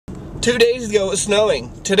2 days ago it was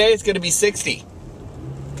snowing. Today it's going to be 60.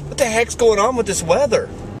 What the heck's going on with this weather?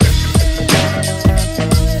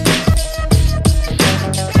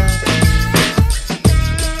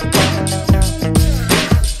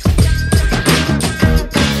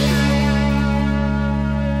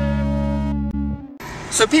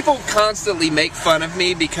 So people constantly make fun of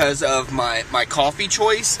me because of my coffee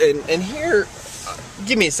choice, and here,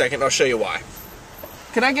 give me a second, I'll show you why.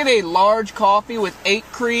 Can I get a large coffee with 8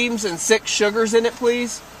 creams and 6 sugars in it,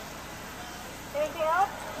 please? Anything else?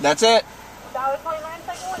 That's it. $1.29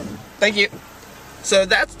 second one. Thank you. So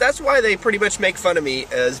that's why they pretty much make fun of me,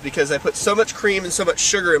 is because I put so much cream and so much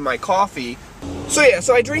sugar in my coffee. So yeah,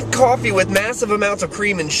 so I drink coffee with massive amounts of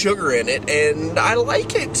cream and sugar in it, and I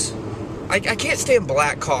like it. I can't stand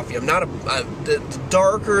black coffee. I'm not the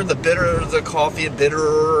darker, the bitterer the coffee, the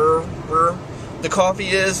bitterer the coffee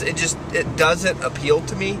is, it doesn't appeal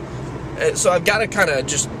to me. So I've got to kind of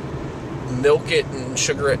just milk it and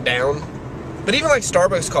sugar it down. But even like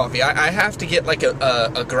Starbucks coffee, I have to get like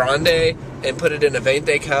a grande and put it in a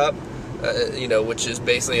 20 cup, you know, which is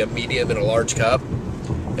basically a medium and a large cup,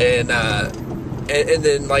 and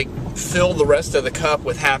then like fill the rest of the cup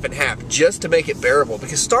with half and half just to make it bearable,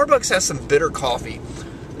 because Starbucks has some bitter coffee.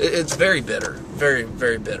 It's very bitter, very,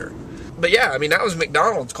 very bitter. But yeah, I mean, that was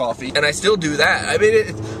McDonald's coffee, and I still do that. I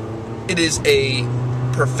mean, it is a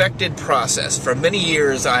perfected process. For many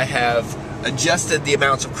years, I have adjusted the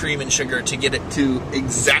amounts of cream and sugar to get it to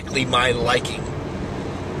exactly my liking,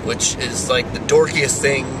 which is like the dorkiest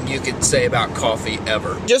thing you could say about coffee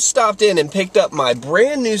ever. Just stopped in and picked up my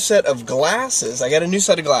brand new set of glasses. I got a new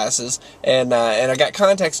set of glasses, and I got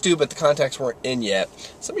contacts too, but the contacts weren't in yet.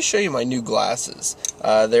 So let me show you my new glasses.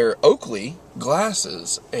 They're Oakley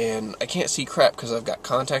glasses, and I can't see crap because I've got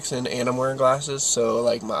contacts in and I'm wearing glasses, so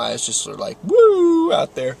like my eyes just are like woo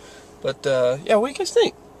out there. But yeah, what do you guys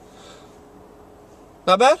think?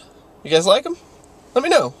 Not bad? You guys like them? Let me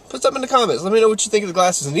know. Put something in the comments. Let me know what you think of the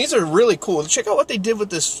glasses. And these are really cool. Check out what they did with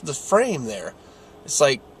the frame there. It's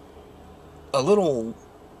like a little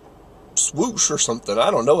swoosh or something. I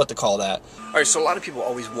don't know what to call that. Alright, so a lot of people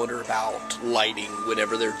always wonder about lighting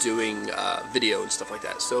whenever they're doing video and stuff like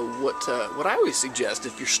that. So what I always suggest,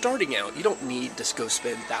 if you're starting out, you don't need to go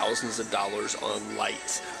spend thousands of dollars on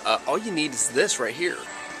lights. All you need is this right here.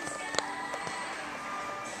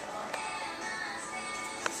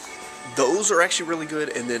 Those are actually really good,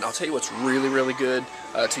 and then I'll tell you what's really, really good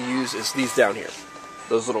to use is these down here.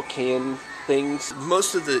 Those little can things.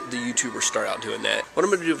 Most of the YouTubers start out doing that. What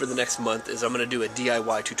I'm going to do for the next month is I'm going to do a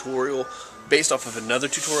DIY tutorial based off of another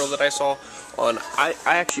tutorial that I saw on, I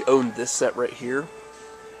actually own this set right here,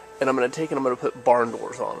 and I'm going to take and I'm going to put barn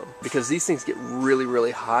doors on them, because these things get really,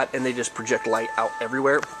 really hot, and they just project light out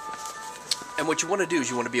everywhere. And what you want to do is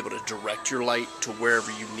you want to be able to direct your light to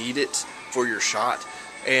wherever you need it for your shot.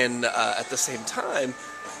 And at the same time,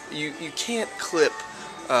 you can't clip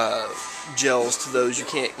gels to those. You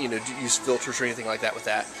can't, you know, use filters or anything like that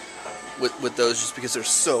with those, just because they're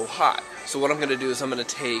so hot. So what I'm going to do is I'm going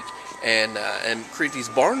to take and create these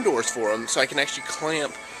barn doors for them, so I can actually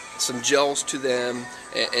clamp some gels to them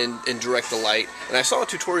and direct the light. And I saw a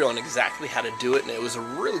tutorial on exactly how to do it, and it was a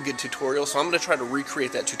really good tutorial. So I'm going to try to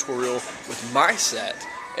recreate that tutorial with my set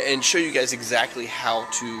and show you guys exactly how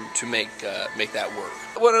to make that work.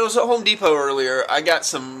 When I was at Home Depot earlier, I got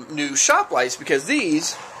some new shop lights, because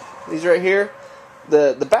these right here,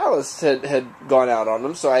 the ballast had gone out on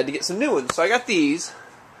them, so I had to get some new ones. So I got these,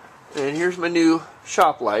 and here's my new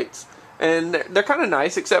shop lights, and they're kind of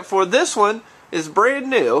nice, except for this one is brand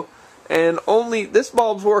new, and only this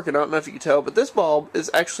bulb's working. I don't know if you can tell, but this bulb is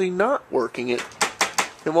actually not working. It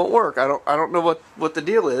won't work. I don't know what the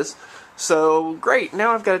deal is. So great,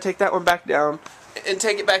 now I've got to take that one back down and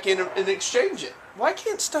take it back in and exchange it. Why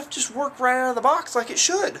can't stuff just work right out of the box like it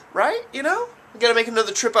should, right? You know? I've got to make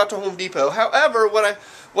another trip out to Home Depot. However, what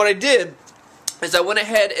I did is I went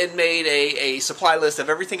ahead and made a supply list of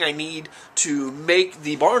everything I need to make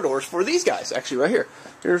the barn doors for these guys. Actually, right here.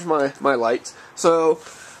 Here's my lights. So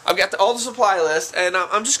I've got all the supply list, and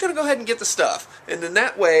I'm just going to go ahead and get the stuff. And then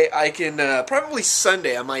that way I can, probably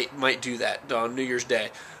Sunday I might do that on New Year's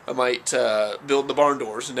Day. I might build the barn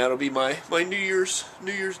doors, and that'll be my New Year's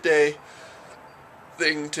Day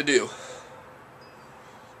thing to do.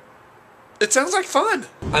 It sounds like fun.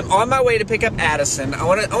 I'm on my way to pick up Addison. I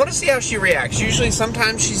want to see how she reacts. Usually,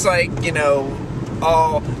 sometimes she's like, you know,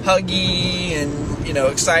 all huggy and, you know,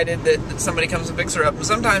 excited that somebody comes and picks her up, and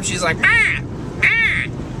sometimes she's like, ah, ah,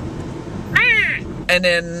 ah. And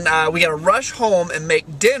then we gotta rush home and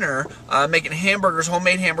make dinner, making hamburgers,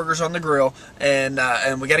 homemade hamburgers on the grill, and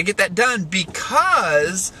we gotta get that done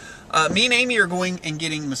because me and Amy are going and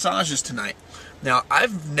getting massages tonight. Now,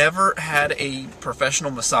 I've never had a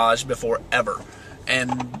professional massage before, ever.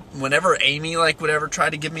 And whenever Amy would ever try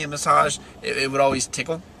to give me a massage, it would always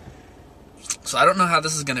tickle. So I don't know how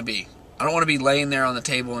this is going to be. I don't want to be laying there on the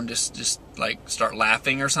table and just start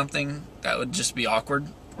laughing or something. That would just be awkward.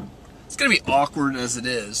 It's going to be awkward as it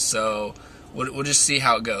is, so we'll just see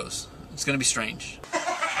how it goes. It's going to be strange.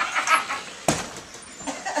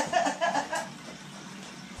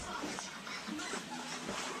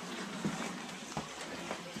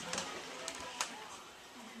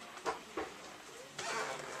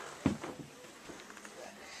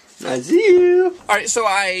 I see you. Alright, so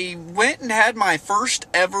I went and had my first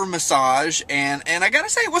ever massage, and I gotta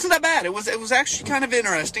say, it wasn't that bad. It was actually kind of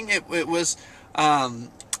interesting. It was, I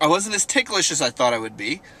wasn't as ticklish as I thought I would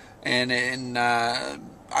be, and I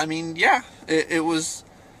mean, yeah, it was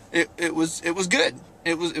good.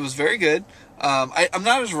 It was very good. I'm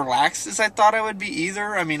not as relaxed as I thought I would be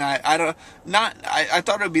either. I mean, I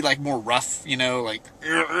thought it would be more rough,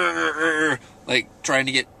 like trying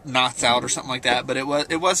to get knots out or something like that. But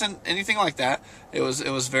it wasn't anything like that. It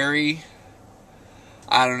was very,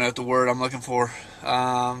 I don't know what the word I'm looking for.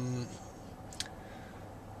 Yeah,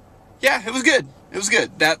 it was good. It was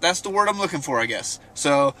good. That's the word I'm looking for, I guess.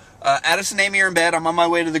 So, Addis and Amy are in bed. I'm on my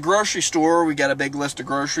way to the grocery store. We got a big list of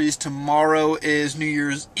groceries. Tomorrow is New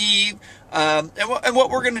Year's Eve. And what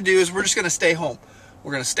we're going to do is we're just going to stay home.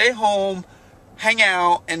 We're going to stay home, hang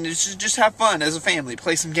out, and just have fun as a family.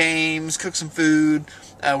 Play some games, cook some food.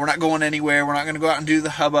 We're not going anywhere. We're not going to go out and do the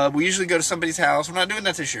hubbub. We usually go to somebody's house. We're not doing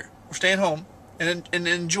that this year. We're staying home and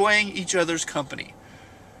enjoying each other's company.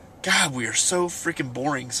 God, we are so freaking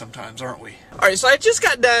boring sometimes, aren't we? Alright, so I just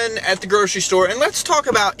got done at the grocery store, and let's talk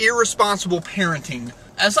about irresponsible parenting.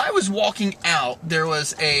 As I was walking out, there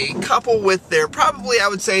was a couple with their, probably I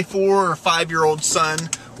would say 4 or 5-year-old son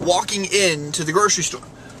walking into the grocery store.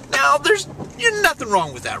 Now, there's nothing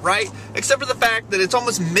wrong with that, right? Except for the fact that it's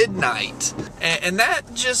almost midnight, and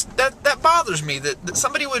that bothers me, that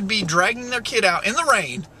somebody would be dragging their kid out in the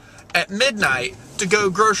rain at midnight to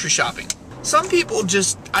go grocery shopping. Some people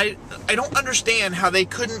just, I don't understand how they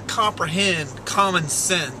couldn't comprehend common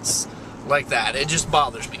sense like that. It just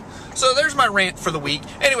bothers me. So there's my rant for the week.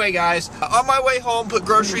 Anyway, guys, on my way home, put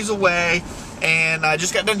groceries away, and I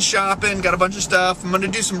just got done shopping, got a bunch of stuff. I'm going to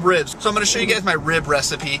do some ribs. So I'm going to show you guys my rib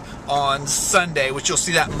recipe on Sunday, which you'll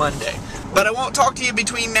see that Monday. But I won't talk to you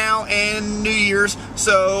between now and New Year's,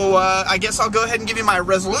 so I guess I'll go ahead and give you my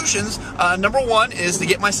resolutions. Number 1 is to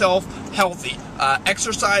get myself healthy.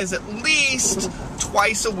 Exercise at least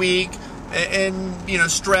twice a week, and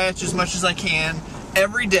stretch as much as I can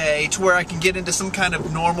every day to where I can get into some kind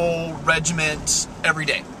of normal regiment every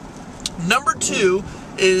day. Number 2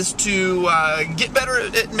 is to get better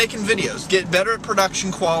at making videos, get better at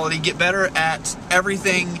production quality, get better at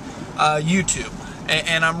everything YouTube.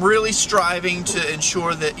 And I'm really striving to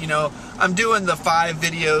ensure that, I'm doing the 5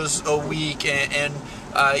 videos a week, and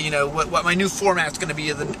what my new format's going to be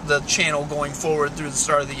of the channel going forward through the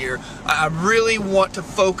start of the year. I really want to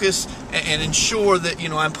focus and ensure that,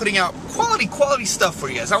 I'm putting out quality stuff for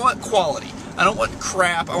you guys. I want quality. I don't want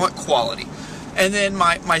crap. I want quality. And then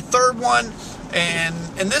my third one,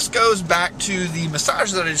 and this goes back to the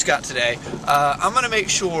massage that I just got today, I'm going to make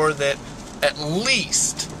sure that at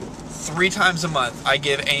least 3 times a month I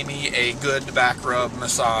give Amy a good back rub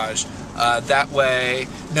massage. That way,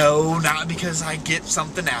 no, not because I get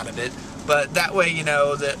something out of it, but that way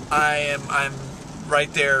that I'm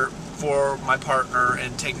right there for my partner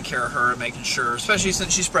and taking care of her and making sure, especially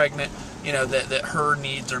since she's pregnant, that her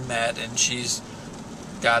needs are met and she's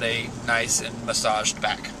got a nice and massaged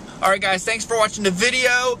back. Alright guys, thanks for watching the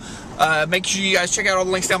video. Make sure you guys check out all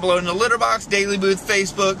the links down below in the litter box. Daily Booth,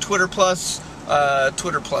 Facebook, Twitter Plus,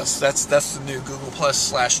 that's the new Google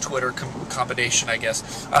Plus / Twitter combination, I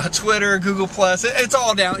guess. Twitter, Google Plus, it's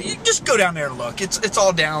all down. You just go down there and look. It's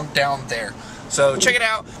all down there. So check it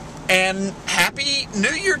out. And Happy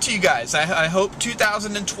New Year to you guys. I hope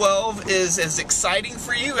 2012 is as exciting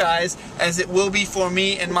for you guys as it will be for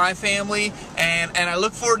me and my family. And I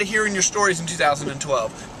look forward to hearing your stories in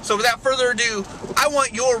 2012. So without further ado, I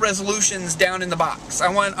want your resolutions down in the box. I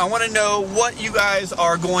want to know what you guys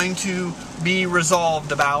are going to be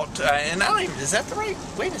resolved about. And I don't even, is that the right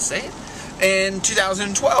way to say it? In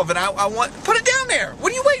 2012. And I want, put it down there.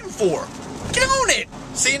 What are you waiting for? Get on it.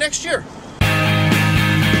 See you next year.